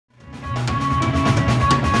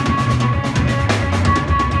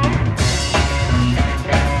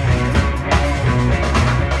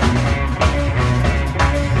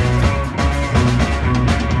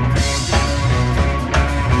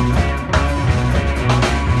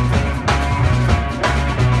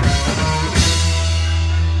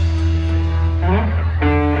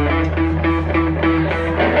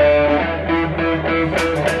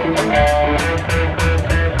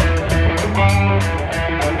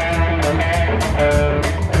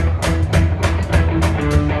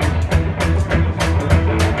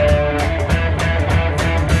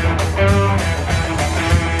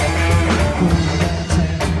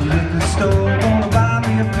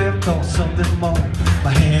more.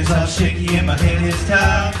 My hands are shaky and my head is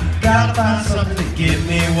tired. Gotta find something to get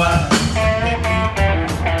me wild.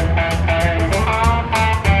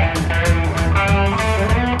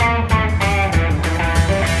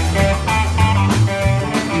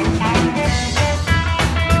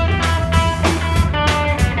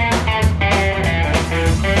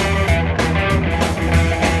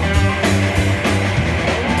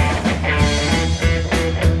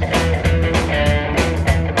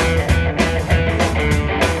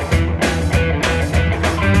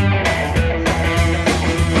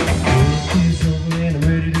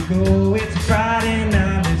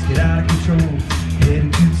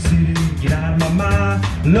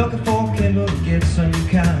 Looking for a candle to get some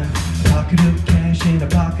kind. A pocket of cash and a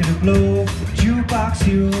pocket of blow. Jukebox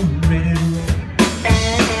hero ready to roll.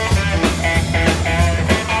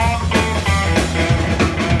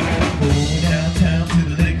 Going downtown to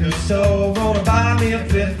the liquor store. Gonna buy me a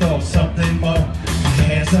fifth or something more. My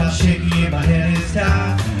hands are shaky and my head is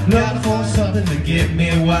tired. Looking for something to get me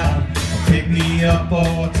wild. Pick me up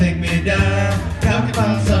or take me down. Got to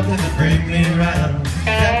find something to bring me round.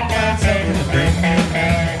 Got to find something to bring me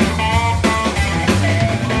round.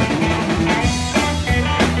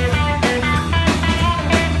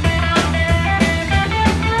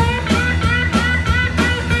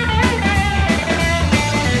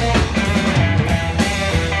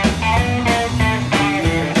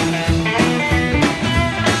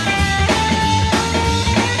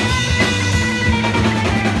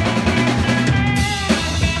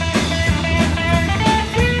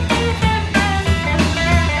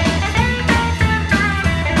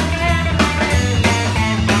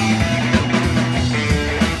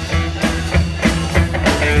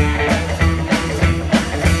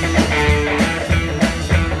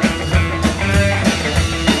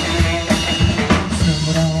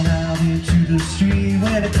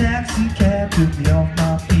 When a taxi cab took me off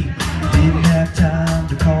my feet, didn't have time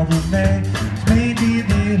to call the man. Maybe a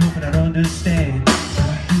deal, hoping I'd understand.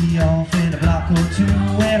 Dropped me off in a block or two,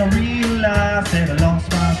 and I realized that I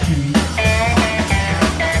lost my shoes.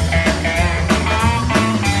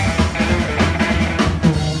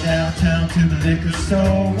 Going downtown to the liquor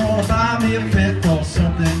store, gonna buy me a fifth or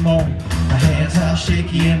something more. My hands are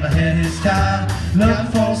shaky and my head is tired.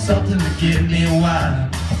 Looking for something to get me wild.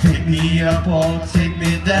 Pick me up or take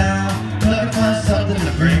me down.